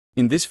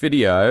In this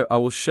video, I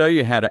will show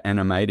you how to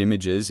animate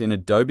images in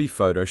Adobe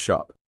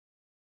Photoshop.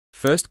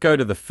 First, go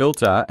to the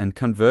Filter and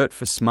Convert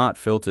for Smart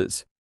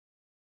Filters.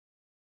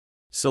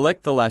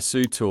 Select the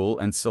lasso tool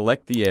and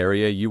select the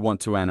area you want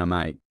to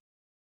animate.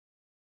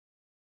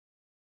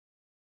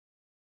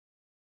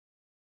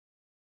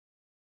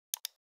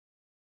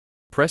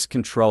 Press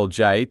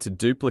Ctrl-J to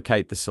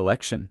duplicate the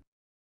selection.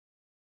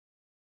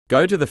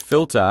 Go to the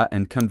Filter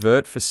and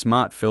Convert for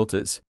Smart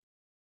Filters.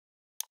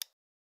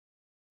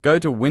 Go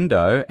to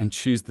Window and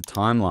choose the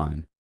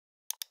timeline.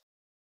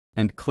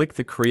 And click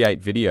the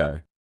Create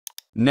Video.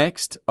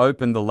 Next,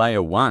 open the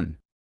Layer 1.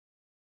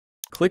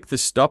 Click the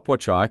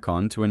stopwatch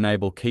icon to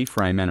enable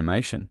keyframe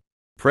animation.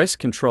 Press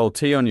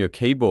Ctrl-T on your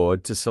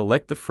keyboard to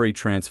select the Free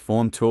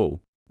Transform tool.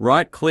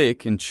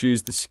 Right-click and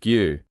choose the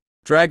Skew.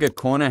 Drag a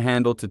corner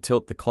handle to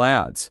tilt the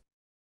clouds.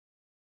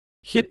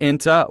 Hit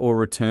Enter or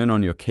Return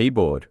on your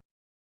keyboard.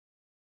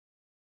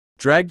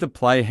 Drag the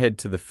playhead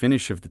to the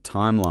finish of the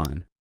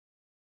timeline.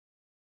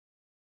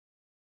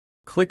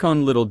 Click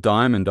on little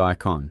diamond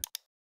icon.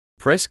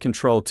 Press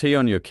Ctrl-T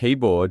on your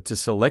keyboard to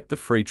select the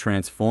Free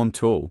Transform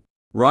tool.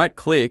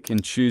 Right-click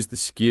and choose the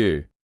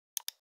Skew.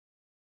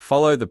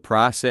 Follow the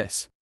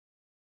process.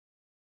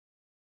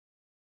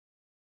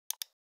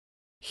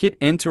 Hit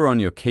Enter on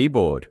your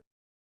keyboard.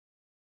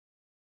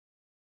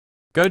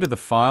 Go to the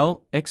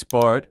File,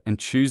 Export, and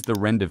choose the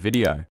Render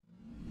Video.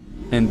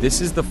 And this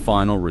is the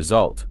final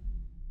result.